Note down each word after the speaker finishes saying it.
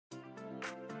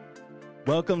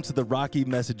Welcome to the Rocky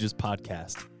Messages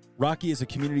podcast. Rocky is a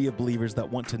community of believers that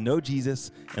want to know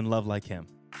Jesus and love like him.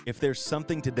 If there's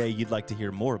something today you'd like to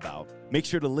hear more about, make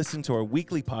sure to listen to our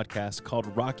weekly podcast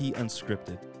called Rocky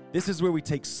Unscripted. This is where we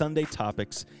take Sunday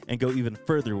topics and go even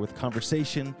further with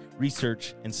conversation,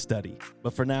 research, and study.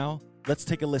 But for now, let's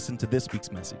take a listen to this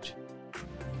week's message.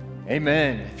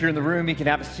 Amen. If you're in the room, you can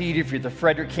have a seat. If you're at the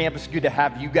Frederick campus, good to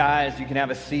have you guys. You can have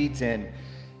a seat. And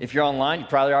if you're online, you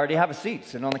probably already have a seat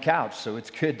sitting on the couch. So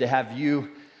it's good to have you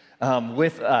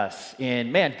with us.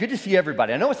 And man, good to see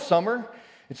everybody. I know it's summer.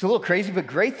 It's a little crazy, but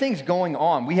great things going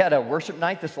on. We had a worship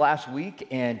night this last week,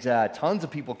 and tons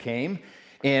of people came.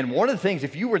 And one of the things,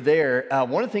 if you were there,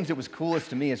 one of the things that was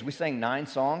coolest to me is we sang 9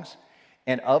 songs.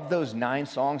 And of those 9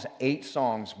 songs, 8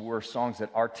 songs were songs that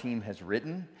our team has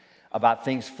written about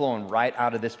things flowing right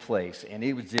out of this place. And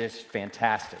it was just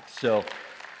fantastic. So,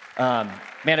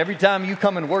 man, every time you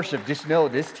come and worship, just know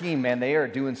this team, man, they are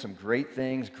doing some great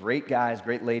things, great guys,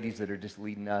 great ladies that are just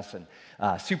leading us, and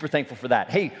super thankful for that.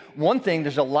 Hey, one thing,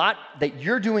 there's a lot that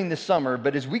you're doing this summer,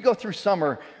 but as we go through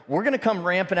summer, we're going to come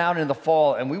ramping out in the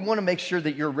fall, and we want to make sure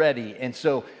that you're ready. And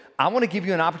so I want to give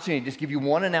you an opportunity, just give you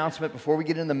one announcement before we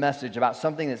get into the message about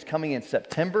something that's coming in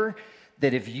September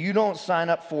that if you don't sign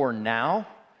up for now,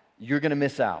 you're going to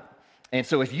miss out. And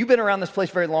so if you've been around this place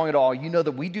very long at all, you know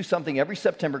that we do something every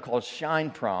September called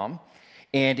Shine Prom.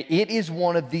 And it is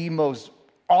one of the most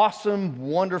awesome,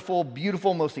 wonderful,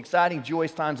 beautiful, most exciting,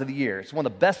 joyous times of the year. It's one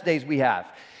of the best days we have.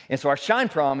 And so our Shine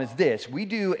Prom is this. We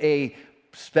do a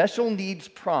special needs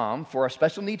prom for our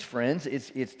special needs friends.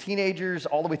 It's teenagers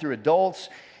all the way through adults.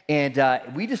 And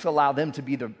we just allow them to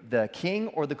be the king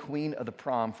or the queen of the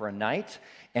prom for a night.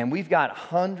 And we've got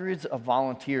hundreds of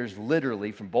volunteers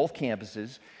literally from both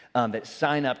campuses that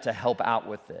sign up to help out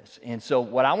with this. And so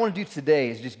what I want to do today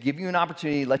is just give you an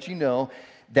opportunity to let you know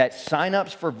that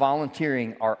signups for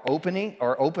volunteering are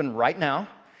open right now.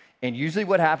 And usually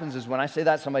what happens is when I say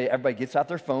that, everybody gets out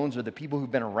their phones, or the people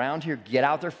who've been around here get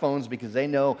out their phones because they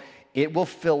know it will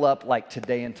fill up like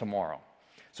today and tomorrow.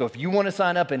 So if you want to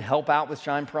sign up and help out with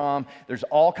Shine Prom, there's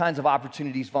all kinds of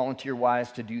opportunities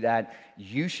volunteer-wise to do that.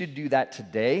 You should do that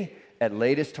today, at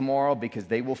latest tomorrow, because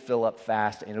they will fill up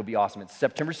fast and it'll be awesome. It's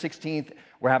September 16th.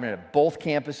 We're having it at both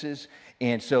campuses.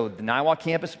 And so the Niwot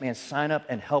campus, man, sign up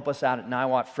and help us out at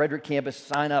Niwot. Frederick campus,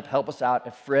 sign up, help us out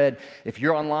at Fred. If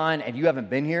you're online and you haven't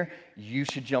been here, you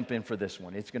should jump in for this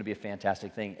one. It's going to be a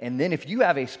fantastic thing. And then if you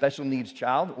have a special needs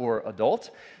child or adult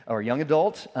or young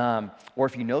adult, or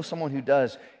if you know someone who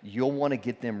does, you'll want to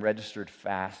get them registered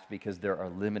fast because there are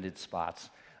limited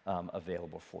spots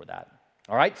available for that.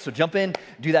 All right, so jump in,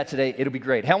 do that today. It'll be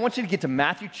great. Hey, I want you to get to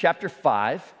Matthew chapter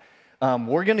 5.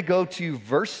 We're going to go to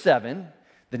verse 7,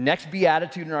 the next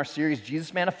beatitude in our series,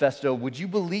 Jesus Manifesto. Would you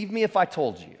believe me if I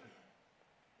told you?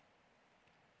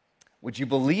 Would you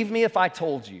believe me if I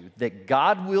told you that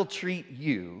God will treat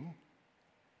you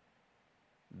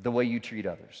the way you treat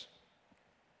others?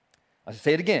 I'll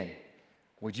say it again.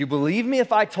 Would you believe me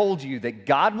if I told you that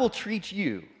God will treat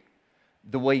you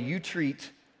the way you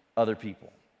treat other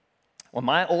people? Well,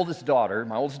 my oldest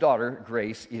daughter,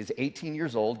 Grace, is 18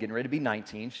 years old, getting ready to be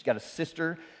 19. She's got a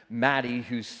sister, Maddie,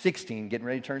 who's 16, getting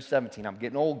ready to turn 17. I'm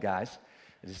getting old, guys.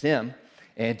 It's him.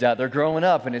 And they're growing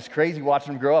up, and it's crazy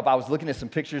watching them grow up. I was looking at some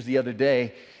pictures the other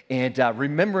day and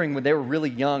remembering when they were really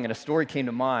young, and a story came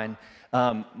to mind.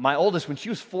 My oldest, when she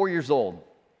was 4 years old,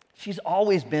 she's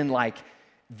always been like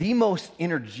the most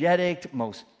energetic,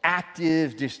 most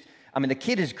active, the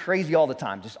kid is crazy all the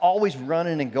time, just always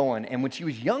running and going. And when she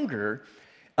was younger,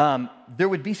 there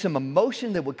would be some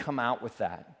emotion that would come out with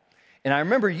that. And I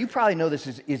remember, you probably know this,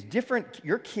 is different.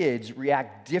 Your kids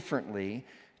react differently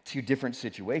to different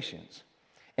situations.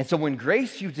 And so when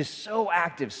Grace, she was just so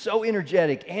active, so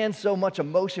energetic, and so much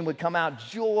emotion would come out,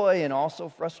 joy and also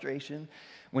frustration.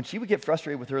 When she would get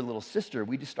frustrated with her little sister,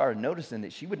 we just started noticing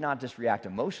that she would not just react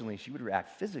emotionally, she would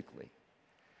react physically.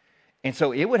 And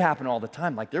so it would happen all the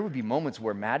time. Like there would be moments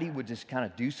where Maddie would just kind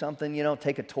of do something,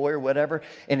 take a toy or whatever.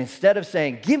 And instead of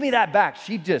saying, give me that back,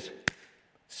 she'd just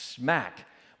smack.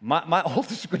 My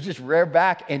oldest would just rear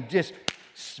back and just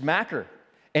smack her.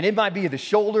 And it might be the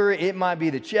shoulder, it might be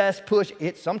the chest, push.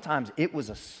 Sometimes it was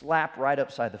a slap right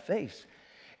upside the face.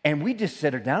 And we just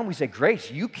sit her down and we say, Grace,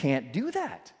 you can't do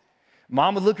that.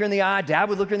 Mom would look her in the eye, Dad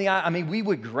would look her in the eye. We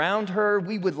would ground her.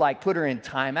 We would put her in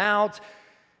timeout.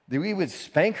 We would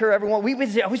spank her every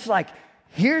once. I was like,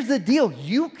 here's the deal.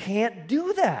 You can't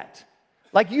do that.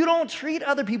 You don't treat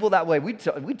other people that way. We'd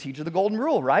teach her the golden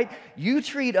rule, right? You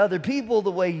treat other people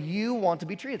the way you want to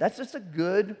be treated. That's just a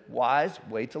good, wise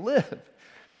way to live.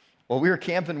 Well, we were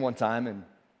camping one time, and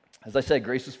as I said,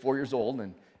 Grace was 4 years old,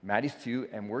 and Maddie's 2,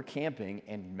 and we're camping,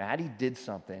 and Maddie did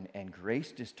something, and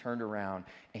Grace just turned around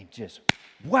and just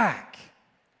whack.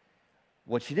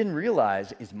 What she didn't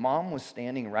realize is Mom was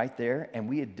standing right there, and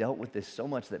we had dealt with this so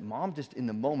much that Mom just in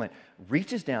the moment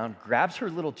reaches down, grabs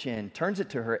her little chin, turns it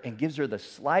to her, and gives her the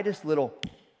slightest little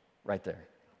right there.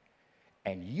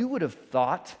 And you would have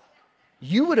thought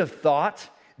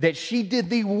that she did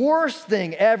the worst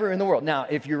thing ever in the world. Now,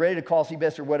 if you're ready to call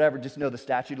CBS or whatever, just know the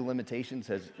statute of limitations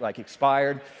has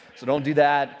expired, so don't do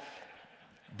that.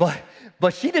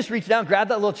 But she just reached down,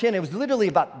 grabbed that little chin. It was literally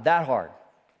about that hard.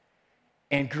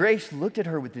 And Grace looked at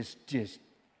her with this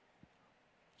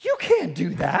you can't do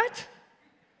that.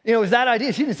 It was that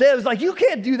idea. She didn't say it. It was like, you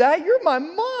can't do that. You're my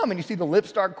mom. And you see the lips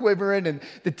start quivering and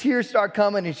the tears start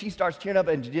coming and she starts tearing up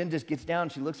and Jen just gets down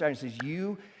and she looks at her and says,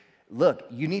 Look,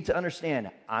 you need to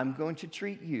understand, I'm going to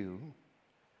treat you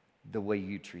the way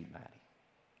you treat Maddie.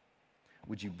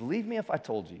 Would you believe me if I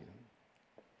told you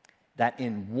that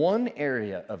in one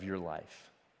area of your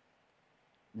life,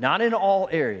 not in all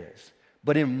areas,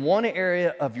 but in one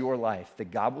area of your life,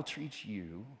 that God will treat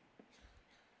you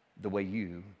the way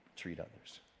you treat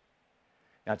others?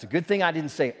 Now, it's a good thing I didn't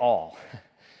say all.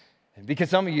 Because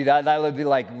some of you, that would be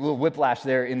like a little whiplash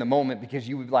there in the moment, because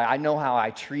you would be like, I know how I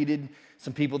treated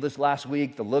some people this last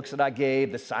week, the looks that I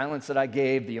gave, the silence that I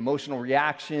gave, the emotional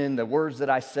reaction, the words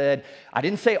that I said. I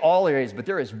didn't say all areas, but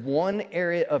there is one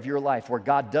area of your life where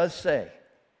God does say,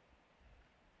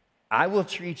 I will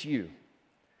treat you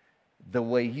the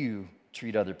way you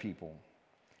treat other people.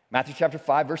 Matthew chapter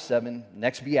 5, verse 7,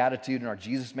 next beatitude in our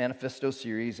Jesus Manifesto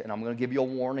series, and I'm going to give you a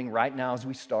warning right now as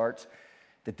we start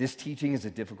that this teaching is a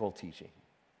difficult teaching.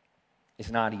 It's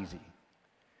not easy.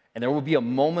 And there will be a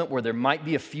moment where there might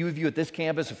be a few of you at this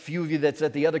campus, a few of you that's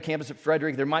at the other campus at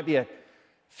Frederick. There might be a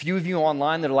few of you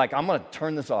online that are like, I'm going to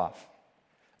turn this off.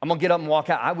 I'm going to get up and walk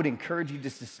out. I would encourage you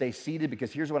just to stay seated,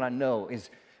 because here's what I know is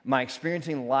my experience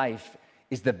in life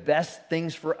is the best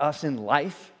things for us in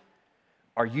life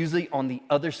are usually on the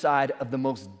other side of the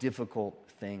most difficult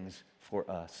things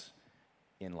for us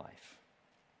in life.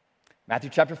 Matthew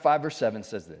chapter 5, verse 7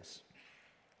 says this,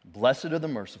 Blessed are the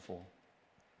merciful,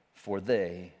 for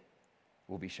they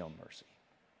will be shown mercy.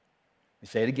 We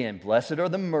say it again, Blessed are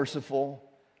the merciful,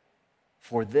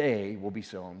 for they will be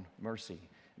shown mercy.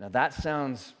 Now that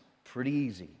sounds pretty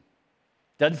easy.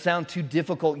 Doesn't sound too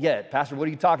difficult yet. Pastor, what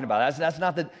are you talking about? That's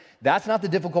not the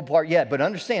difficult part yet. But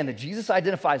understand that Jesus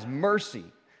identifies mercy,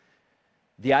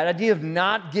 the idea of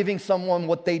not giving someone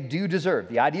what they do deserve,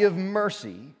 the idea of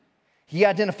mercy, he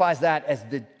identifies that as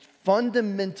the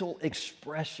fundamental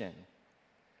expression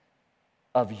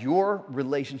of your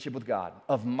relationship with God,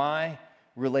 of my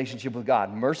relationship with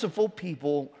God. Merciful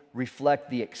people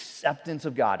reflect the acceptance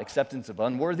of God, acceptance of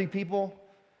unworthy people,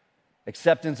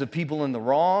 acceptance of people in the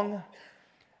wrong,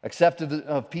 acceptance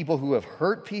of people who have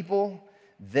hurt people.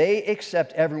 They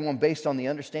accept everyone based on the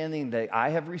understanding that I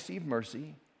have received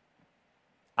mercy,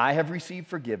 I have received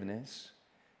forgiveness,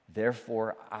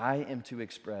 therefore I am to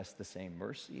express the same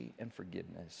mercy and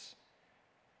forgiveness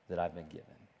that I've been given.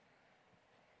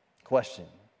 Question.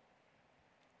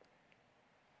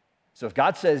 So if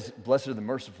God says, Blessed are the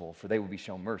merciful, for they will be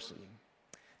shown mercy,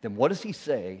 then what does he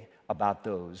say about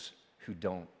those who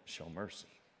don't show mercy?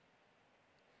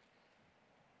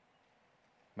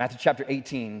 Matthew chapter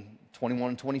 18, 21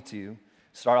 and 22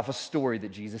 start off a story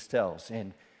that Jesus tells.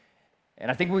 And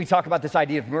I think when we talk about this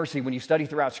idea of mercy, when you study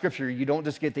throughout Scripture, you don't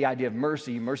just get the idea of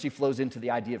mercy. Mercy flows into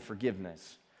the idea of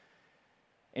forgiveness.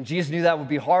 And Jesus knew that would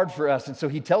be hard for us. And so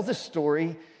he tells this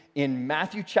story in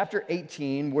Matthew chapter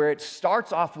 18, where it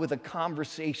starts off with a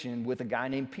conversation with a guy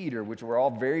named Peter, which we're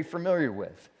all very familiar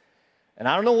with. And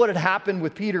I don't know what had happened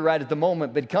with Peter right at the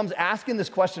moment, but he comes asking this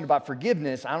question about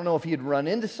forgiveness. I don't know if he had run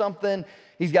into something.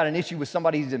 He's got an issue with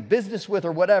somebody he's in business with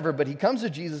or whatever, but he comes to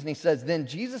Jesus and he says, then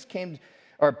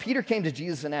Peter came to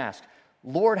Jesus and asked,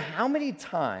 Lord, how many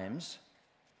times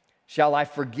shall I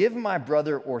forgive my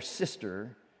brother or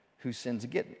sister who sins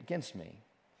against me?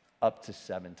 Up to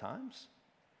 7 times?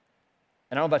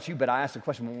 And I don't know about you, but I asked the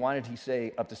question, well, why did he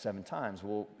say up to 7 times?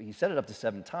 Well, he said it up to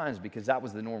 7 times because that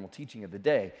was the normal teaching of the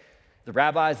day. The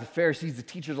rabbis, the Pharisees, the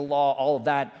teachers of the law, all of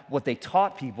that, what they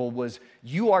taught people was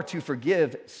you are to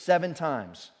forgive 7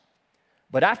 times.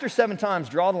 But after 7 times,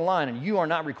 draw the line, and you are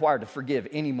not required to forgive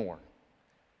anymore.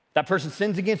 That person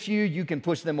sins against you, you can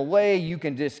push them away, you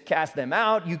can just cast them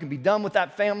out, you can be done with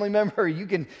that family member, you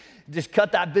can just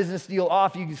cut that business deal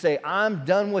off, you can say, I'm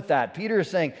done with that. Peter is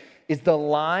saying, is the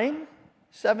line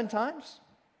 7 times?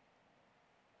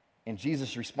 And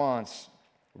Jesus' response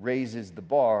raises the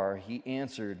bar. He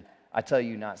answered, I tell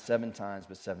you, not 7 times,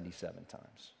 but 77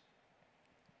 times.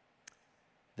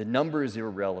 The number is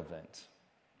irrelevant.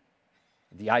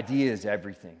 The idea is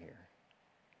everything here.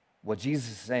 What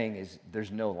Jesus is saying is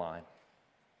there's no line.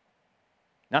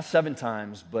 Not 7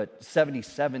 times, but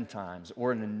 77 times,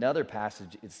 or in another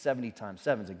passage, it's 70 times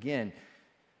 7. Again,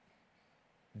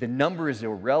 the number is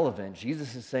irrelevant.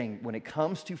 Jesus is saying when it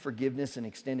comes to forgiveness and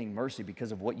extending mercy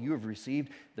because of what you have received,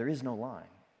 there is no line.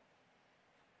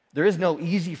 There is no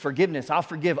easy forgiveness. I'll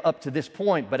forgive up to this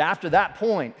point, but after that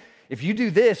point, if you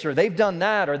do this or they've done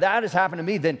that or that has happened to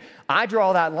me, then I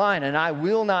draw that line and I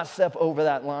will not step over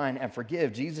that line and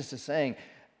forgive. Jesus is saying,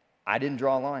 I didn't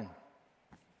draw a line.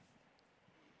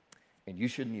 And you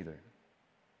shouldn't either.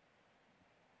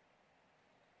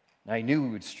 Now, he knew we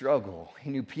would struggle. He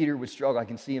knew Peter would struggle. I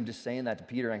can see him just saying that to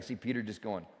Peter. I can see Peter just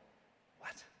going,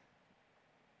 what?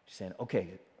 Just saying, okay,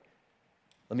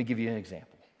 let me give you an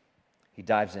example. He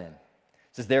dives in. It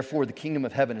says, therefore, the kingdom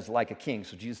of heaven is like a king.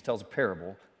 So Jesus tells a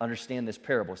parable. Understand this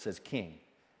parable. It says king.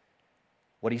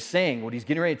 What he's saying, what he's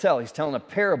getting ready to tell, he's telling a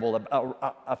parable,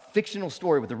 a fictional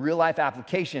story with a real-life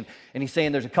application, and he's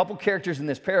saying there's a couple characters in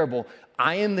this parable.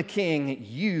 I am the king,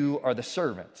 you are the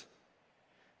servant.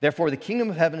 Therefore, the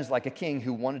kingdom of heaven is like a king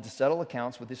who wanted to settle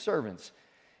accounts with his servants.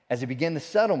 As he began the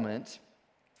settlement,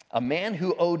 a man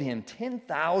who owed him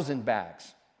 10,000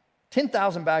 bags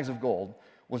of gold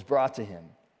was brought to him.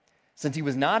 Since he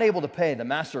was not able to pay, the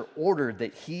master ordered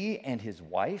that he and his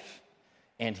wife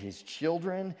and his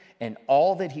children and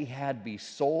all that he had be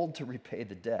sold to repay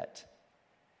the debt.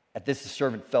 At this, the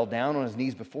servant fell down on his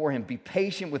knees before him. Be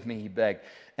patient with me, he begged,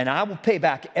 and I will pay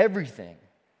back everything.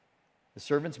 The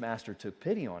servant's master took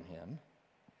pity on him,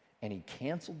 and he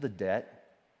canceled the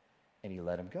debt, and he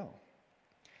let him go.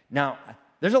 Now,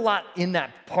 there's a lot in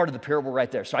that part of the parable right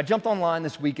there. So I jumped online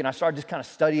this week, and I started just kind of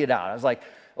studying it out. I was like,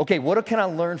 okay, what can I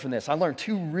learn from this? I learned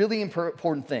 2 really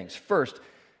important things. First,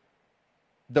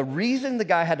 the reason the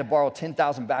guy had to borrow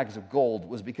 10,000 bags of gold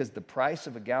was because the price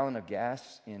of a gallon of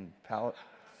gas in Pallet.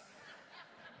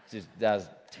 That was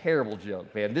a terrible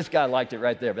joke, man. This guy liked it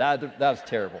right there, but that was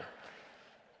terrible.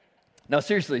 No,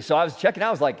 seriously, so I was checking out.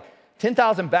 I was like,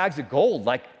 10,000 bags of gold,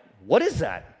 like, what is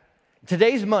that?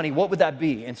 Today's money, what would that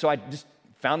be? And so I just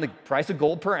found the price of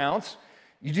gold per ounce.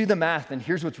 You do the math, and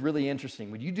here's what's really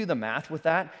interesting. When you do the math with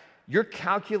that, your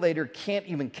calculator can't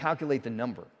even calculate the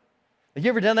number. Have you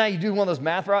ever done that? You do one of those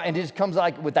math and it just comes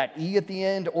like with that E at the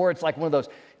end, or it's like one of those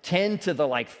 10 to the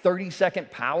 30-second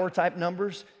power type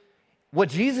numbers. What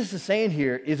Jesus is saying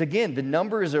here is, again, the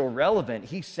number is irrelevant.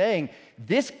 He's saying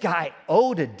this guy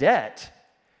owed a debt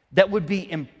that would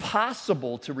be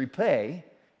impossible to repay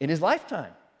in his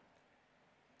lifetime.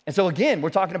 And so again, we're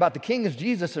talking about the king is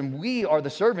Jesus and we are the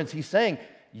servants. He's saying,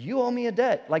 you owe me a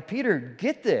debt. Like, Peter,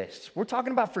 get this. We're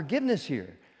talking about forgiveness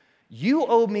here. You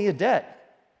owe me a debt.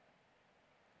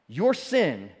 Your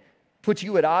sin puts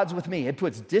you at odds with me. It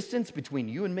puts distance between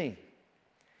you and me.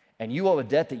 And you owe a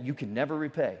debt that you can never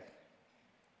repay.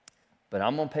 But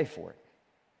I'm going to pay for it.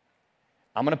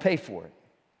 I'm going to pay for it.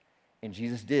 And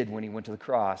Jesus did when he went to the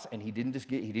cross. And he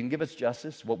didn't give us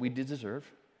justice, what we did deserve.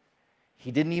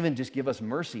 He didn't even just give us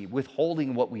mercy,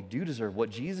 withholding what we do deserve.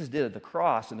 What Jesus did at the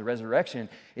cross and the resurrection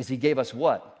is he gave us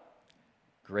what?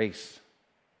 Grace.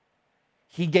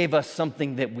 He gave us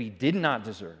something that we did not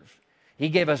deserve. He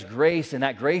gave us grace, and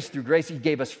that grace, through grace, he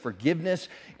gave us forgiveness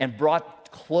and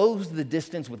closed the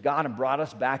distance with God and brought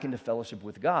us back into fellowship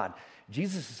with God.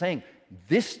 Jesus is saying,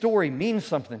 this story means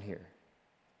something here.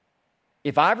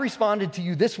 If I've responded to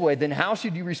you this way, then how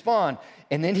should you respond?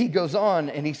 And then he goes on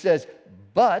and he says,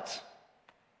 but,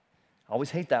 I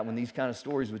always hate that when these kind of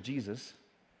stories with Jesus,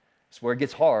 it's where it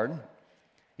gets hard.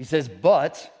 He says,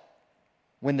 but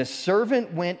when the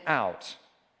servant went out,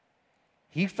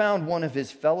 he found one of his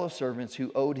fellow servants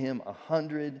who owed him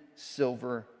 100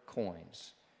 silver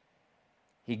coins.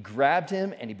 He grabbed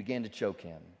him and he began to choke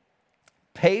him.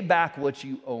 Pay back what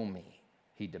you owe me,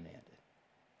 he demanded.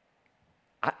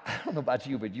 I don't know about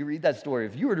you, but you read that story.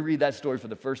 If you were to read that story for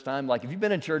the first time, like if you've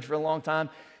been in church for a long time,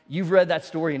 you've read that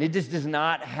story and it just does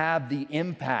not have the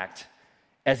impact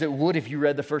as it would if you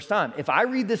read the first time. If I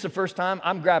read this the first time,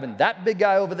 I'm grabbing that big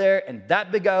guy over there and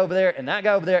that big guy over there and that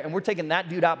guy over there, and we're taking that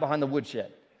dude out behind the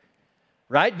woodshed,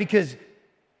 right? Because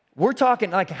we're talking,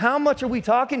 like, how much are we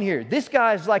talking here? This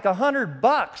guy's like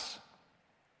 $100.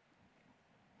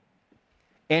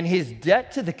 And his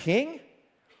debt to the king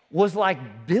was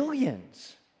like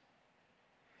billions.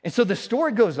 And so the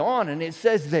story goes on and it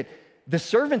says that the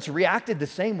servants reacted the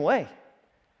same way.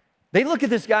 They look at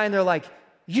this guy and they're like,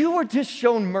 you were just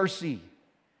shown mercy.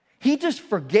 He just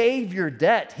forgave your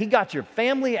debt. He got your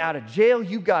family out of jail.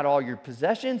 You got all your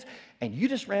possessions. And you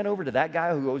just ran over to that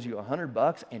guy who owes you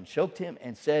 $100 and choked him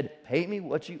and said, pay me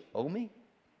what you owe me?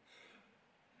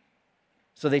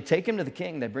 So they take him to the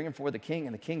king, they bring him before the king,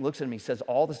 and the king looks at him, he says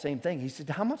all the same thing. He said,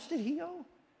 how much did he owe?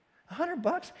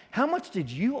 $100? How much did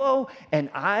you owe? And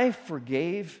I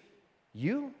forgave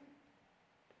you?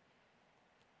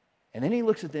 And then he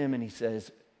looks at them and he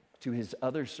says to his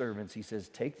other servants, he says,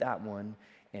 take that one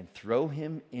and throw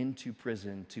him into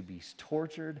prison to be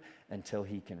tortured until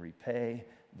he can repay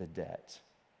the debt.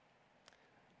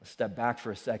 Let's step back for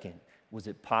a second. Was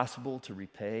it possible to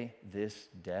repay this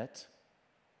debt?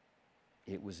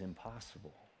 It was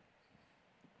impossible.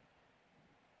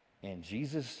 And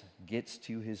Jesus gets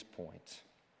to his point.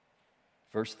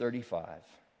 Verse 35,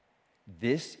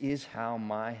 this is how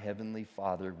my heavenly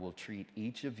Father will treat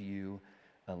each of you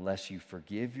unless you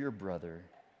forgive your brother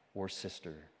or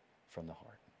sister from the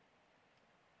heart.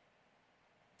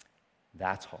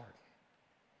 That's hard.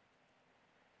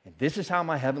 And this is how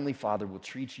my heavenly Father will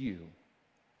treat you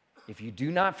if you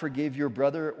do not forgive your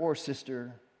brother or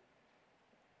sister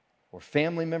or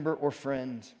family member or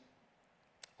friend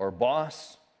or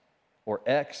boss or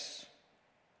ex,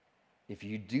 if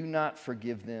you do not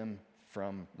forgive them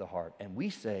from the heart. And we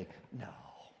say, no.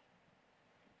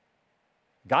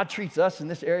 God treats us in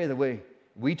this area the way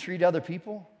we treat other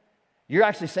people. You're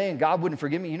actually saying God wouldn't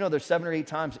forgive me. You know, there's 7 or 8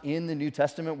 times in the New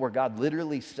Testament where God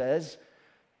literally says,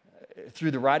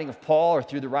 through the writing of Paul or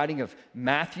through the writing of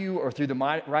Matthew or through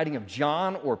the writing of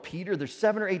John or Peter, there's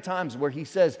 7 or 8 times where he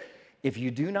says, if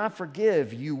you do not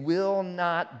forgive, you will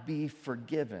not be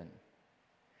forgiven.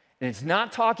 And it's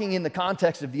not talking in the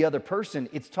context of the other person,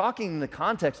 it's talking in the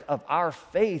context of our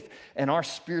faith and our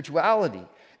spirituality.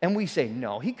 And we say,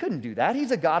 no, he couldn't do that. He's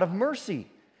a God of mercy.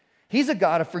 He's a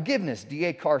God of forgiveness.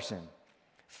 D.A. Carson,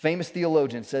 famous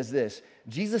theologian, says this: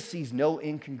 Jesus sees no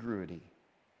incongruity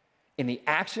in the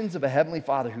actions of a heavenly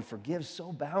Father who forgives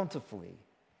so bountifully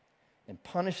and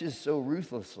punishes so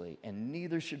ruthlessly, and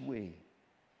neither should we.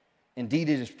 Indeed,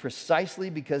 it is precisely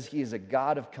because he is a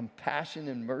God of compassion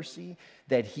and mercy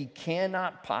that he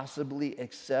cannot possibly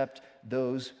accept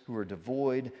those who are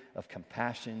devoid of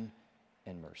compassion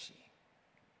and mercy.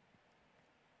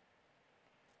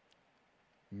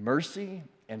 Mercy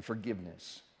and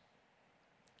forgiveness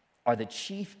are the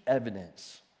chief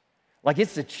evidence. Like,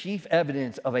 it's the chief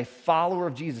evidence of a follower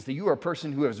of Jesus, that you are a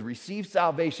person who has received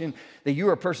salvation, that you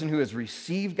are a person who has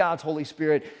received God's Holy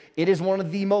Spirit. It is one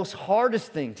of the most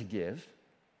hardest things to give,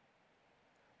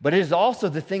 but it is also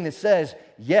the thing that says,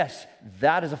 yes,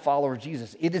 that is a follower of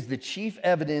Jesus. It is the chief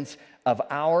evidence of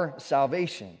our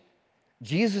salvation.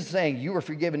 Jesus is saying you are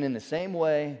forgiven in the same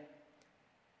way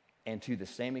and to the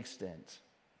same extent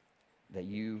that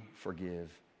you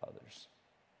forgive others.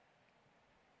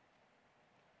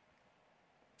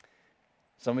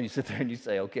 Some of you sit there and you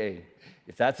say, okay,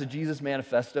 if that's a Jesus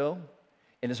manifesto,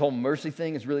 and this whole mercy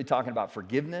thing is really talking about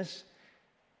forgiveness,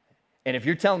 and if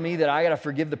you're telling me that I got to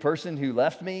forgive the person who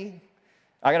left me,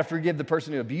 I got to forgive the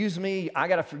person who abused me, I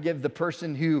got to forgive the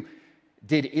person who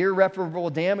did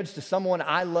irreparable damage to someone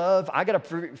I love, I got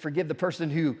to forgive the person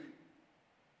who,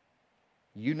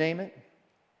 you name it,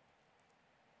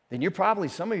 then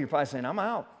some of you are probably saying, I'm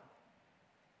out.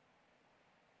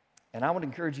 And I would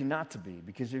encourage you not to be,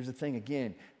 because here's the thing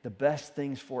again, the best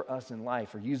things for us in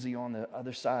life are usually on the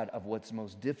other side of what's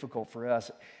most difficult for us,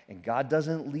 and God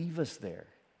doesn't leave us there.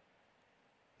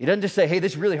 He doesn't just say, hey,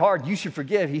 this is really hard, you should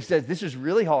forgive. He says, this is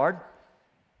really hard,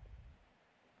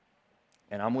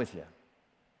 and I'm with you,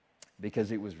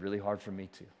 because it was really hard for me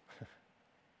too.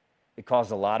 It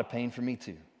caused a lot of pain for me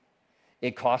too.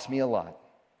 It cost me a lot,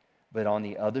 but on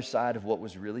the other side of what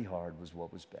was really hard was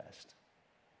what was best.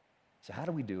 So how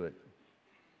do we do it?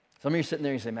 Some of you are sitting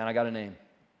there and you say, man, I got a name.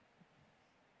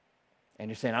 And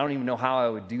you're saying, I don't even know how I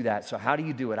would do that. So how do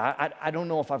you do it? I don't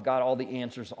know if I've got all the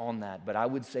answers on that, but I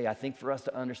would say, I think for us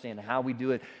to understand how we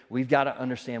do it, we've got to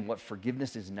understand what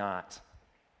forgiveness is not.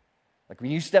 Like,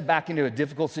 when you step back into a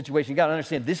difficult situation, you got to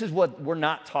understand this is what we're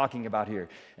not talking about here.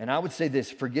 And I would say this: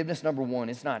 forgiveness, number one,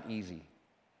 it's not easy.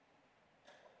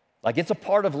 Like, it's a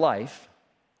part of life,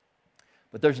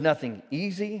 but there's nothing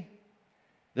easy.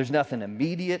 There's nothing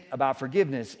immediate about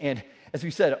forgiveness. And as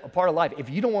we said, a part of life, if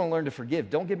you don't want to learn to forgive,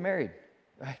 don't get married,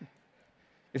 right?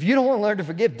 If you don't want to learn to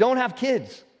forgive, don't have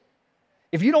kids.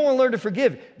 If you don't want to learn to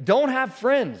forgive, don't have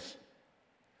friends.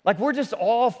 Like, we're just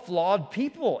all flawed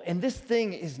people, and this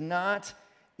thing is not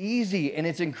easy, and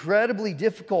it's incredibly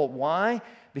difficult. Why?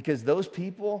 Because those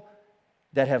people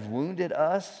that have wounded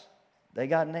us, they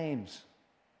got names.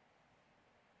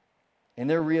 And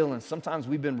they're real, and sometimes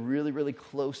we've been really, really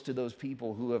close to those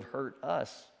people who have hurt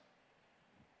us.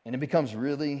 And it becomes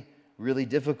really, really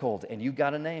difficult, and you've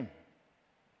got a name.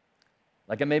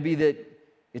 Like, it may be that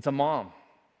it's a mom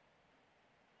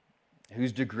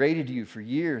who's degraded you for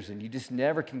years and you just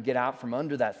never can get out from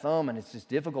under that thumb and it's just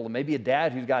difficult. It may be a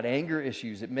dad who's got anger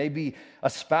issues. It may be a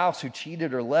spouse who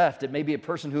cheated or left. It may be a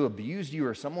person who abused you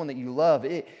or someone that you love.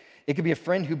 It could be a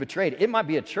friend who betrayed. It might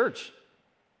be a church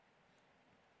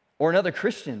or another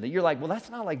Christian that you're like, well, that's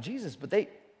not like Jesus,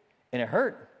 and it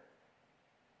hurt.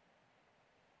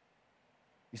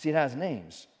 You see, it has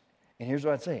names. And here's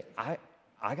what I'd say.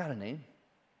 I got a name.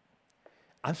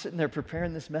 I'm sitting there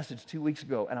preparing this message 2 weeks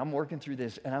ago, and I'm working through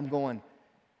this, and I'm going,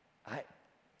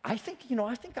 I think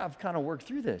I've kind of worked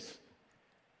through this.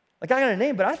 Like, I got a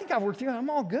name, but I think I've worked through it.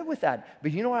 I'm all good with that.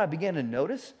 But you know what I began to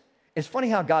notice? It's funny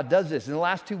how God does this. In the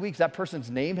last 2 weeks, that person's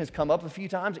name has come up a few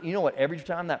times. You know what? Every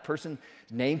time that person's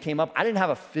name came up, I didn't have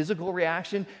a physical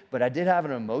reaction, but I did have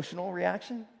an emotional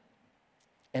reaction.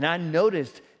 And I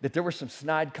noticed that there were some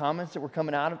snide comments that were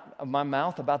coming out of my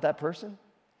mouth about that person.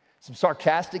 Some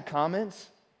sarcastic comments.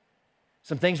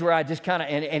 Some things where I just kind of,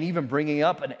 and even bringing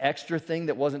up an extra thing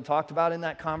that wasn't talked about in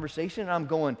that conversation. And I'm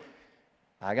going,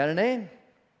 I got a name.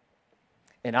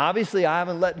 And obviously, I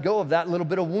haven't let go of that little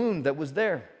bit of wound that was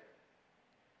there.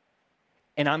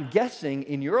 And I'm guessing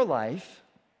in your life,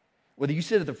 whether you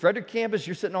sit at the Frederick campus,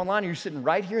 you're sitting online, or you're sitting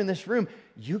right here in this room,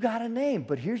 you got a name.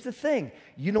 But here's the thing.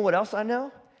 You know what else I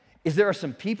know? Is there are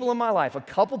some people in my life, a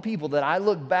couple people that I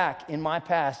look back in my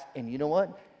past, and you know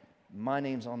what? My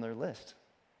name's on their list.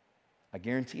 I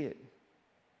guarantee it.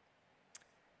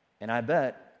 And I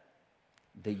bet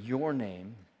that your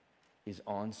name is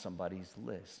on somebody's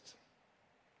list.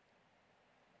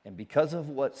 And because of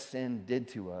what sin did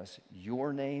to us,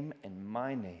 your name and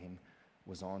my name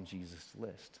was on Jesus'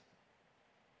 list.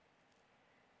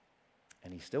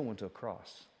 And he still went to a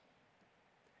cross.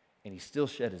 And he still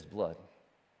shed his blood.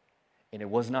 And it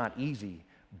was not easy,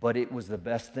 but it was the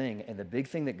best thing. And the big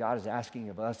thing that God is asking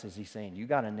of us is he's saying, you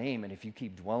got a name, and if you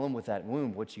keep dwelling with that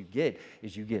wound, what you get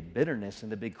is you get bitterness.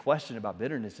 And the big question about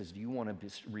bitterness is, do you want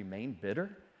to remain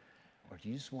bitter, or do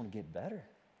you just want to get better?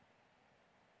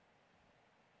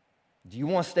 Do you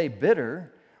want to stay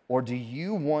bitter, or do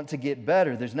you want to get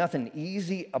better? There's nothing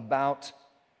easy about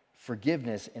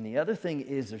forgiveness. And the other thing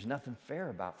is, there's nothing fair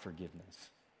about forgiveness.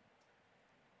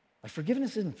 Like,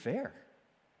 forgiveness isn't fair.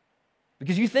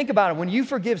 Because you think about it, when you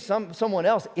forgive someone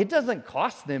else, it doesn't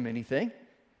cost them anything.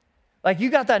 Like,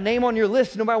 you got that name on your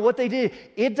list, no matter what they did,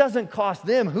 it doesn't cost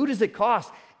them. Who does it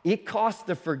cost? It costs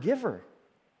the forgiver.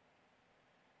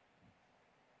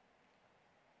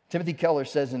 Timothy Keller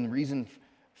says in Reason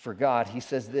for God, he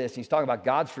says this, he's talking about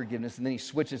God's forgiveness, and then he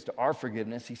switches to our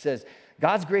forgiveness. He says,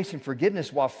 God's grace and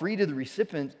forgiveness, while free to the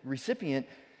recipient,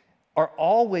 are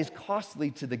always costly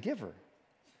to the giver.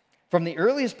 From the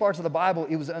earliest parts of the Bible,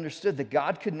 it was understood that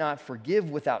God could not forgive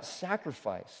without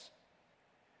sacrifice.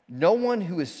 No one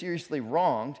who is seriously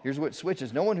wronged, here's what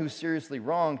switches, no one who's seriously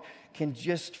wronged can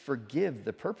just forgive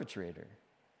the perpetrator.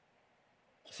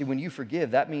 See, when you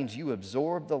forgive, that means you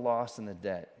absorb the loss and the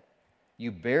debt.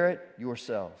 You bear it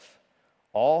yourself.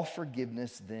 All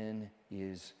forgiveness then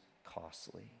is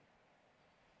costly.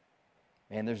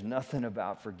 Man, there's nothing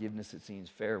about forgiveness that seems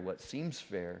fair. What seems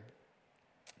fair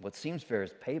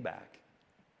is payback.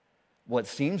 What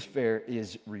seems fair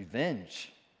is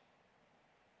revenge.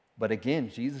 But again,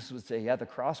 Jesus would say, yeah, the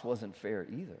cross wasn't fair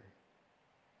either.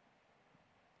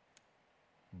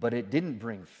 But it didn't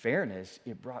bring fairness,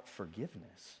 it brought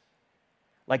forgiveness.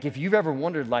 Like, if you've ever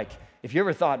wondered, if you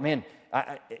ever thought, man,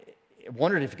 I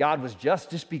wondered if God was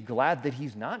just be glad that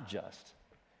he's not just.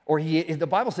 Or the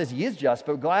Bible says he is just,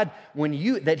 but glad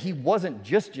that he wasn't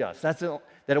just. That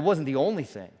it wasn't the only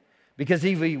thing. Because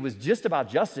if he was just about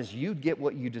justice, you'd get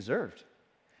what you deserved.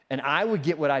 And I would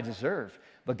get what I deserve.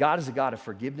 But God is a God of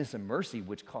forgiveness and mercy,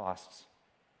 which costs.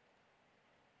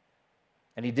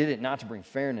 And he did it not to bring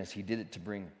fairness, he did it to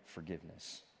bring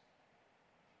forgiveness.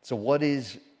 So what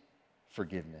is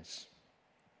forgiveness?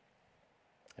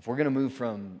 If we're going to move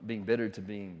from being bitter to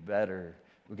being better,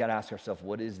 we've got to ask ourselves,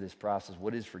 what is this process?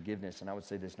 What is forgiveness? And I would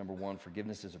say this, number one,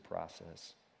 forgiveness is a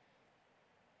process.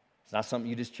 It's not something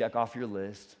you just check off your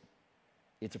list.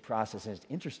 It's a process. And it's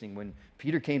interesting, when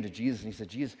Peter came to Jesus and he said,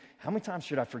 Jesus, how many times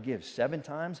should I forgive? 7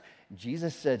 times?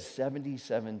 Jesus said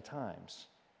 77 times.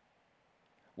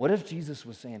 What if Jesus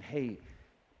was saying, hey,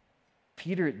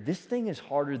 Peter, this thing is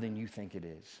harder than you think it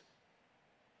is.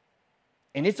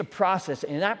 And it's a process,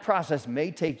 and that process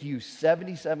may take you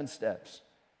 77 steps.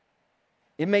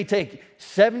 It may take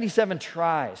 77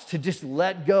 tries to just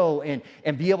let go and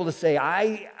be able to say,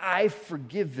 I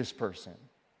forgive this person.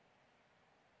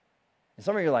 And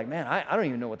some of you are like, man, I don't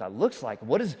even know what that looks like.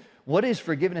 What does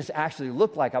forgiveness actually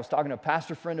look like? I was talking to a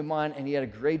pastor friend of mine, and he had a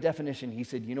great definition. He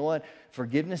said, you know what?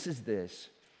 Forgiveness is this.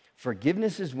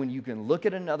 Forgiveness is when you can look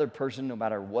at another person, no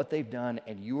matter what they've done,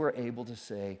 and you are able to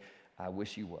say, I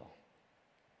wish you well.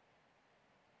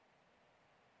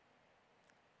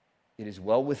 It is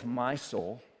well with my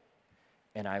soul,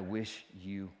 and I wish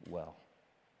you well.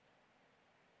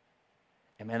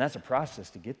 And man, that's a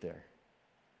process to get there.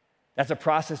 That's a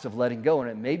process of letting go, and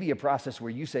it may be a process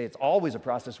where you say, it's always a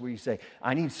process where you say,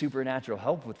 I need supernatural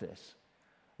help with this.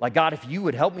 Like, God, if you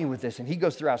would help me with this. And he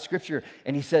goes throughout Scripture,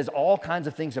 and he says all kinds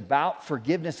of things about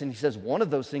forgiveness, and he says one of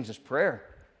those things is prayer.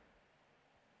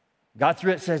 God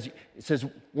through it says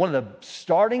one of the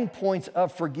starting points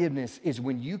of forgiveness is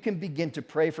when you can begin to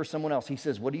pray for someone else. He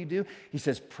says, what do? He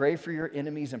says, pray for your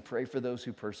enemies and pray for those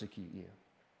who persecute you.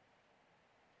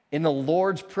 In the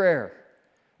Lord's Prayer,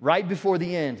 right before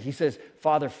the end, he says,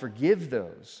 Father, forgive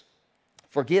us,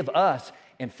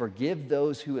 and forgive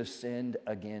those who have sinned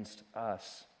against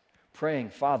us. Praying,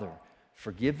 Father,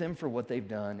 forgive them for what they've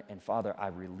done, and Father, I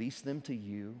release them to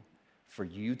you for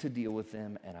you to deal with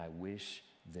them, and I wish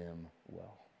them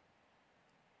well.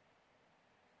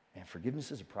 And forgiveness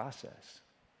is a process.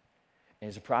 And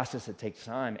it's a process that takes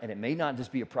time, and it may not just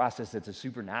be a process that's a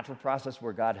supernatural process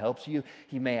where God helps you.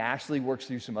 He may actually work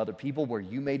through some other people where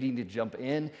you may need to jump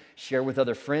in, share with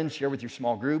other friends, share with your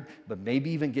small group, but maybe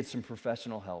even get some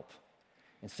professional help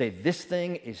and say, this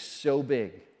thing is so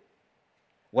big.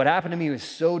 What happened to me was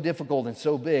so difficult and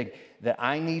so big that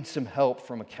I need some help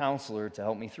from a counselor to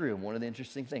help me through. And one of the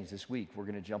interesting things this week, we're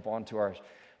going to jump on to our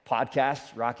podcast,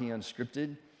 Rocky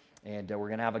Unscripted, and we're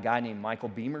going to have a guy named Michael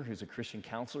Beamer, who's a Christian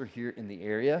counselor here in the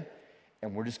area,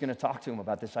 and we're just going to talk to him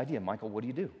about this idea. Michael, what do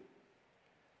you do?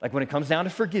 Like, when it comes down to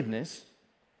forgiveness,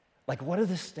 like, what are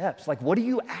the steps? Like, what do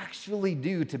you actually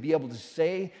do to be able to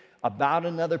say about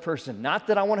another person, not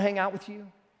that I want to hang out with you,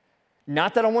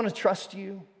 not that I want to trust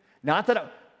you,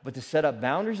 but to set up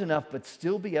boundaries enough, but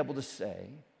still be able to say,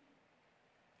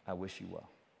 I wish you well.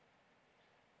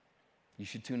 You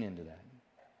should tune into that.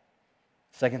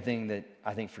 Second thing that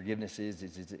I think forgiveness is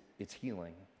it's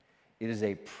healing. It is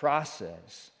a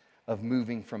process of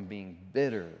moving from being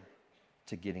bitter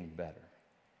to getting better.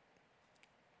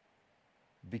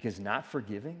 Because not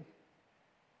forgiving,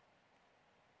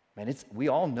 man, we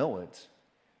all know it,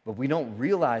 but we don't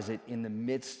realize it in the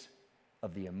midst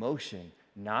of the emotion.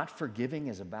 Not forgiving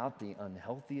is about the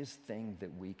unhealthiest thing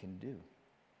that we can do.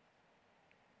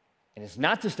 And it's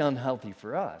not just unhealthy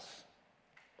for us.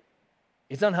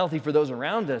 It's unhealthy for those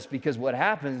around us, because what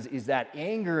happens is that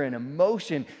anger and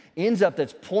emotion ends up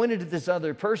that's pointed at this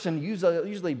other person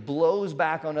usually blows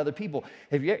back on other people.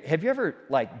 Have you ever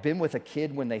been with a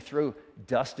kid when they throw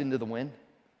dust into the wind?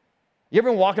 You ever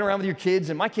been walking around with your kids?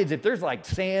 And my kids, if there's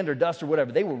sand or dust or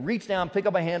whatever, they will reach down, pick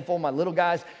up a handful of my little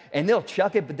guys, and they'll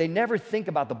chuck it, but they never think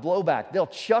about the blowback. They'll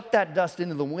chuck that dust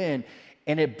into the wind,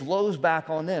 and it blows back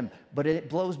on them, but it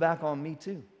blows back on me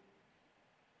too.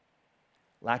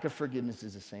 Lack of forgiveness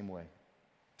is the same way.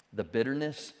 The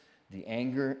bitterness, the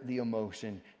anger, the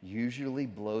emotion usually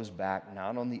blows back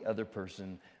not on the other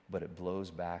person, but it blows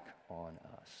back on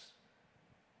us.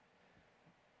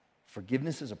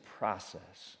 Forgiveness is a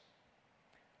process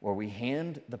where we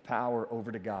hand the power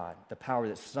over to God, the power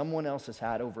that someone else has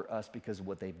had over us because of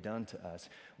what they've done to us.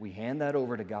 We hand that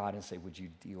over to God and say, would you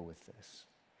deal with this?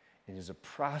 It is a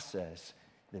process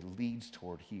that leads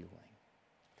toward healing.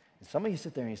 And some of you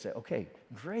sit there and you say, okay,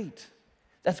 great.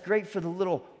 That's great for the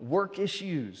little work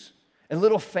issues and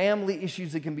little family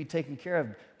issues that can be taken care of.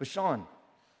 But Sean,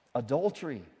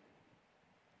 adultery.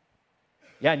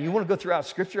 Yeah, and you want to go throughout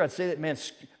Scripture, I'd say that, man,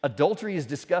 adultery is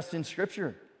discussed in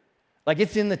Scripture. Like,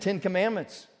 it's in the 10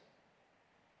 Commandments.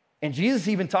 And Jesus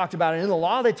even talked about it. In the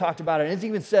law, they talked about it. And it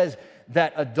even says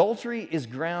that adultery is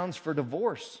grounds for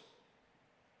divorce.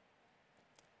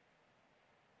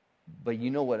 But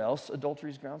you know what else adultery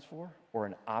is grounds for, or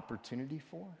an opportunity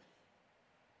for?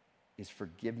 Is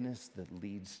forgiveness that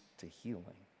leads to healing.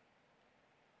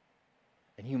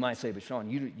 And you might say, but Sean,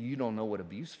 you don't know what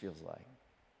abuse feels like.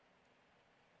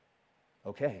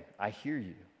 Okay, I hear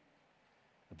you.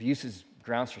 Abuse is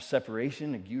grounds for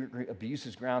separation. Abuse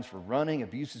is grounds for running.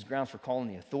 Abuse is grounds for calling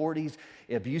the authorities.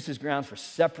 Abuse is grounds for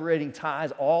separating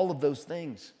ties, all of those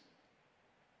things.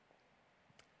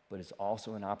 But it's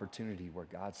also an opportunity where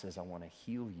God says, I want to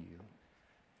heal you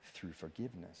through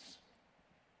forgiveness.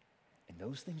 And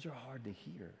those things are hard to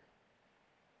hear.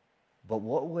 But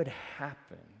what would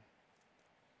happen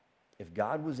if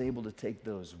God was able to take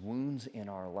those wounds in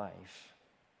our life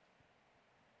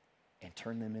and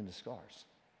turn them into scars?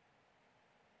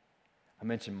 I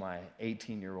mentioned my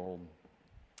 18-year-old.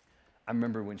 I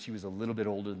remember when she was a little bit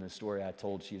older than the story I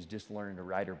told, she was just learning to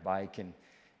ride her bike.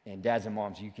 And dads and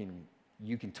moms, you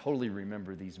can totally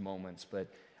remember these moments. But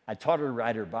I taught her to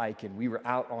ride her bike, and we were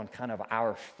out on kind of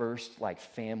our first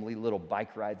family little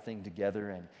bike ride thing together.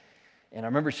 And I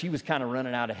remember she was kind of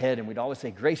running out ahead, and we'd always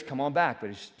say, Grace, come on back. But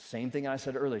it's the same thing I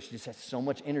said earlier. She just has so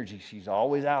much energy. She's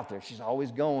always out there. She's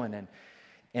always going.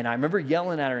 And I remember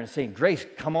yelling at her and saying, Grace,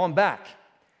 come on back.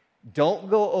 Don't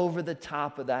go over the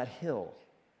top of that hill.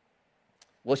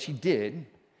 Well, she did.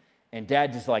 And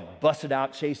Dad just busted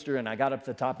out, chased her, and I got up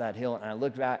to the top of that hill, and I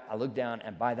looked back, I looked down,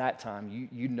 and by that time,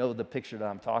 you know the picture that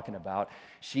I'm talking about.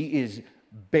 She is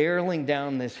barreling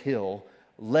down this hill.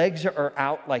 Legs are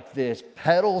out like this.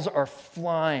 Pedals are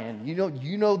flying.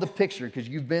 You know the picture because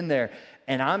you've been there.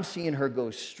 And I'm seeing her go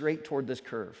straight toward this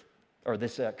curve, or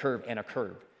this curve and a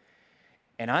curb.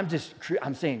 And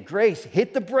I'm saying, Grace,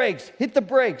 hit the brakes, hit the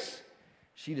brakes.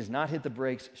 She does not hit the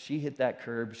brakes. She hit that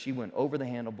curb. She went over the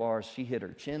handlebars. She hit her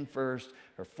chin first,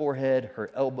 her forehead,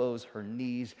 her elbows, her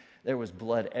knees. There was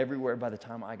blood everywhere by the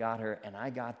time I got her. And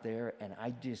I got there, and I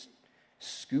just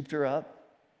scooped her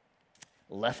up,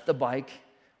 left the bike.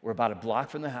 We're about a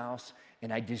block from the house,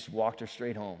 and I just walked her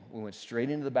straight home. We went straight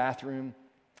into the bathroom,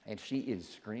 and she is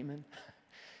screaming.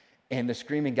 And the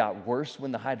screaming got worse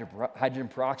when the hydrogen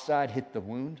peroxide hit the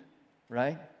wound,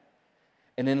 right?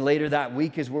 And then later that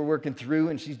week as we're working through,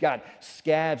 and she's got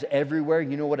scabs everywhere.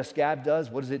 You know what a scab does?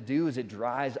 What does it do? Is it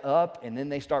dries up, and then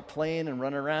they start playing and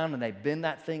running around, and they bend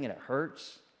that thing, and it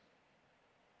hurts.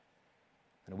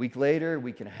 And a week later, a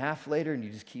week and a half later, and you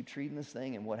just keep treating this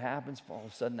thing, and what happens? All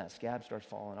of a sudden, that scab starts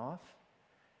falling off.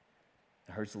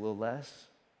 It hurts a little less,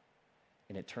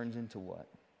 and it turns into what?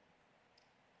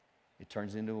 It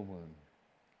turns into a wound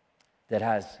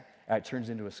it turns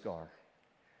into a scar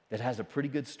that has a pretty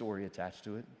good story attached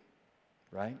to it,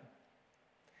 right?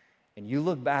 And you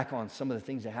look back on some of the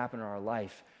things that happen in our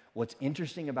life, what's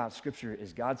interesting about Scripture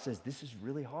is God says, this is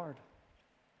really hard.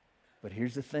 But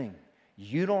here's the thing.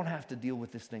 You don't have to deal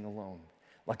with this thing alone.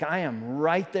 I am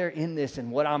right there in this, and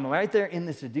what I'm right there in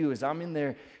this to do is I'm in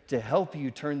there to help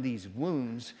you turn these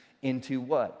wounds into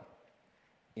what?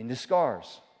 Into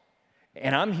scars.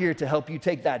 And I'm here to help you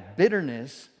take that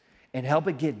bitterness and help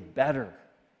it get better.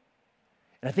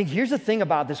 And I think here's the thing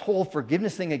about this whole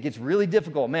forgiveness thing that gets really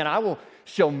difficult. Man, I will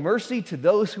show mercy to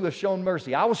those who have shown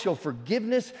mercy. I will show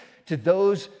forgiveness to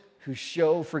those who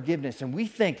show forgiveness. And we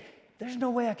think, there's no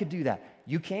way I could do that.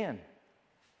 You can.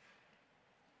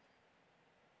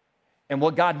 And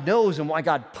what God knows and why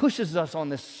God pushes us on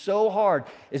this so hard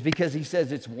is because he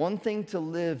says it's one thing to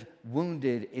live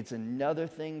wounded, it's another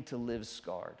thing to live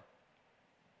scarred.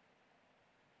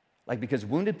 Because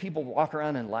wounded people walk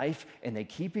around in life and they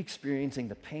keep experiencing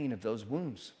the pain of those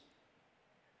wounds.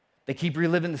 They keep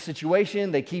reliving the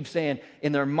situation. They keep saying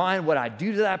in their mind what I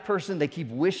do to that person. They keep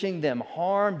wishing them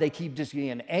harm. They keep just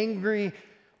getting angry.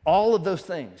 All of those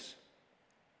things.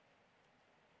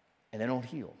 And they don't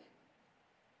heal.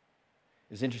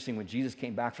 It was interesting when Jesus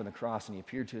came back from the cross and he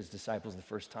appeared to his disciples the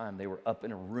first time. They were up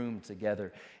in a room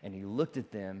together and he looked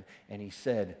at them and he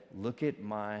said, look at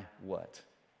my what?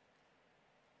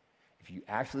 If you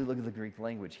actually look at the Greek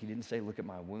language, he didn't say, look at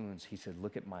my wounds. He said,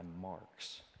 look at my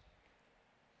marks.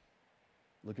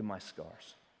 Look at my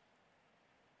scars.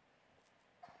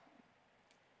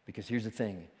 Because here's the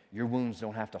thing, your wounds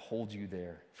don't have to hold you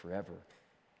there forever.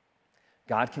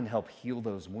 God can help heal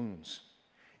those wounds,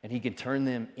 and he can turn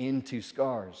them into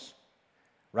scars,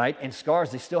 right? And scars,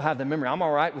 they still have the memory. I'm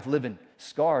all right with living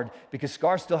scarred because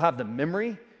scars still have the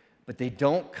memory, but they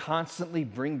don't constantly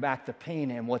bring back the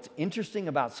pain. And what's interesting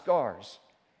about scars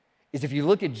is if you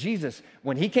look at Jesus,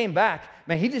 when he came back,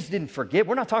 man, he just didn't forget.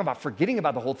 We're not talking about forgetting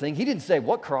about the whole thing. He didn't say,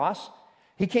 what cross?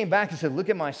 He came back and said, look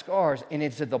at my scars. And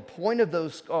it's at the point of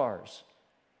those scars,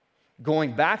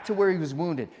 going back to where he was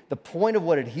wounded, the point of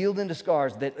what had healed into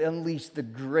scars that unleashed the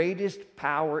greatest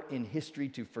power in history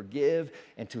to forgive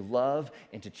and to love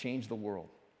and to change the world.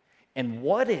 And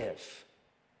what if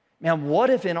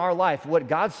in our life, what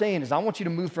God's saying is, I want you to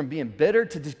move from being bitter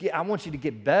to I want you to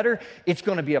get better. It's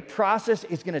going to be a process.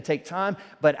 It's going to take time.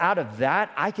 But out of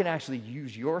that, I can actually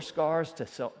use your scars to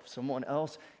help someone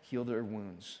else heal their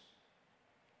wounds.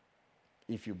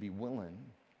 If you'll be willing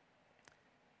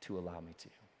to allow me to.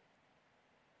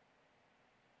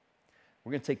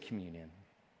 We're going to take communion.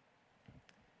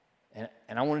 And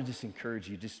I want to just encourage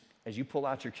you, just as you pull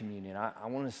out your communion, I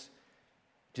want us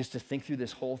just to think through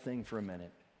this whole thing for a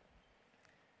minute.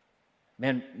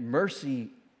 Man, mercy,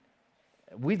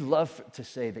 we'd love to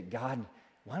say that, God,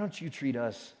 why don't you treat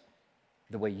us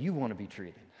the way you want to be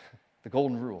treated? The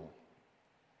golden rule.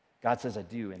 God says, I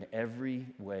do in every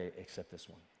way except this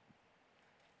one.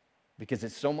 Because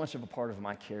it's so much of a part of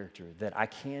my character that I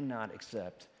cannot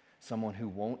accept someone who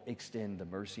won't extend the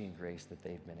mercy and grace that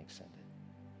they've been extended.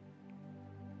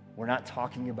 We're not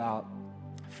talking about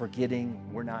forgetting.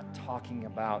 We're not talking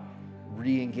about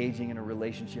re-engaging in a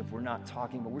relationship. We're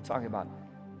talking about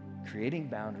creating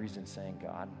boundaries and saying,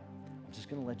 God, I'm just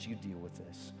going to let you deal with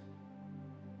this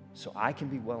so I can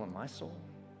be well in my soul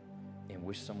and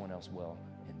wish someone else well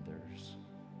in theirs.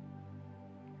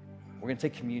 We're going to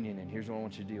take communion, and here's what I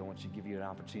want you to do. I want you to give you an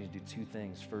opportunity to do two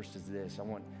things. First is this. I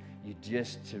want you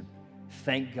just to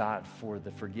thank God for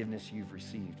the forgiveness you've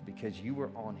received because you were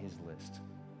on his list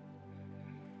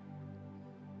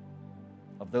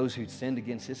of those who'd sinned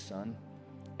against his son,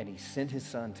 and he sent his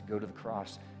son to go to the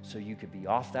cross so you could be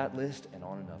off that list and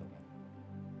on another one.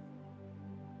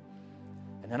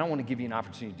 And then I want to give you an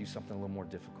opportunity to do something a little more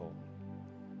difficult.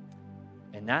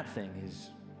 And that thing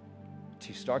is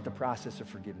to start the process of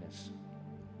forgiveness.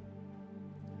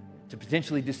 To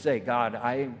potentially just say, God,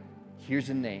 here's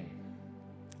a name.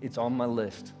 It's on my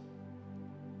list.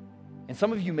 And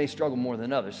some of you may struggle more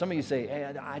than others. Some of you say, hey,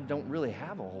 I don't really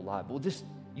have a whole lot. Well,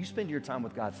 you spend your time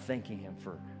with God thanking him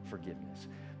for forgiveness.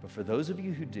 But for those of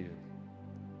you who do,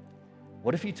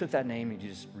 what if you took that name and you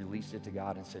just released it to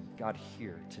God and said, God,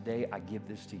 here, today I give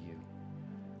this to you.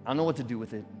 I don't know what to do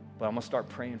with it, but I'm going to start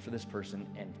praying for this person,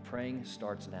 and praying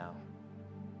starts now.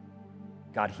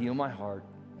 God, heal my heart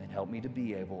and help me to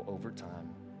be able over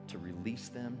time to release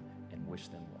them and wish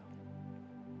them well.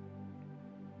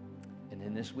 And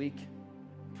then this week,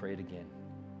 pray it again.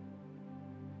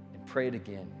 And pray it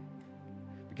again.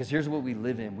 Because here's what we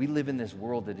live in. We live in this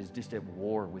world that is just at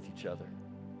war with each other.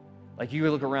 Like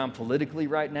you look around politically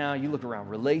right now, you look around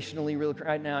relationally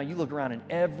right now, you look around in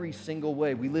every single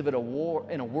way. We live in a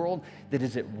world that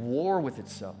is at war with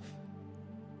itself.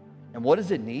 And what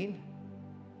does it need?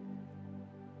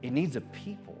 It needs a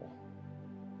people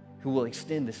who will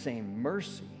extend the same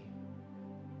mercy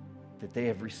that they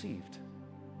have received.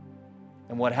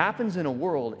 And what happens in a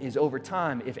world is over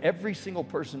time, if every single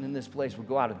person in this place would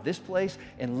go out of this place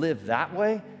and live that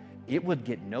way, it would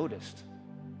get noticed.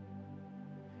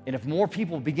 And if more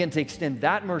people begin to extend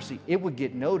that mercy, it would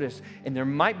get noticed. And there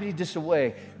might be just a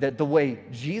way that the way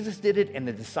Jesus did it and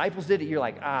the disciples did it, you're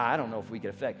like, I don't know if we could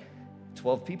affect.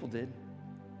 12 people did.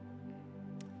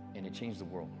 And it changed the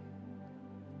world.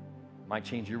 It might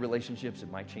change your relationships, it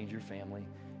might change your family,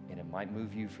 and it might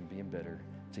move you from being bitter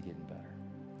to getting better.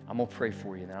 I'm going to pray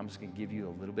for you, and then I'm just going to give you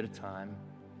a little bit of time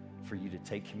for you to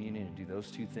take communion and do those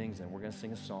two things, and we're going to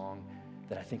sing a song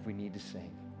that I think we need to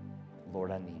sing.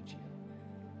 Lord, I need you.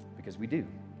 Because we do.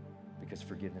 Because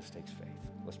forgiveness takes faith.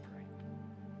 Let's pray.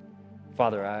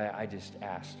 Father, I just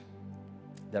ask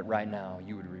that right now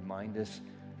you would remind us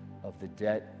of the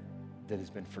debt that has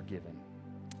been forgiven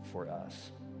for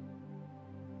us.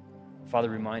 Father,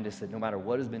 remind us that no matter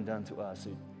what has been done to us,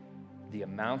 the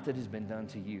amount that has been done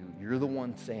to you, you're the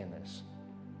one saying this.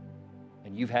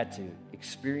 And you've had to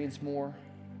experience more,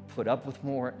 put up with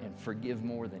more, and forgive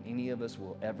more than any of us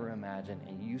will ever imagine.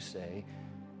 And you say,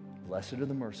 blessed are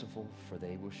the merciful, for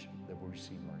they will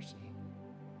receive mercy.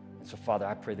 And so, Father,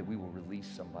 I pray that we will release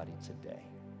somebody today.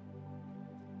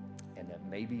 And that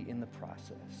maybe in the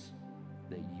process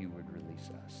that you would release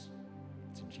us.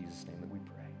 It's in Jesus' name that we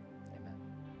pray.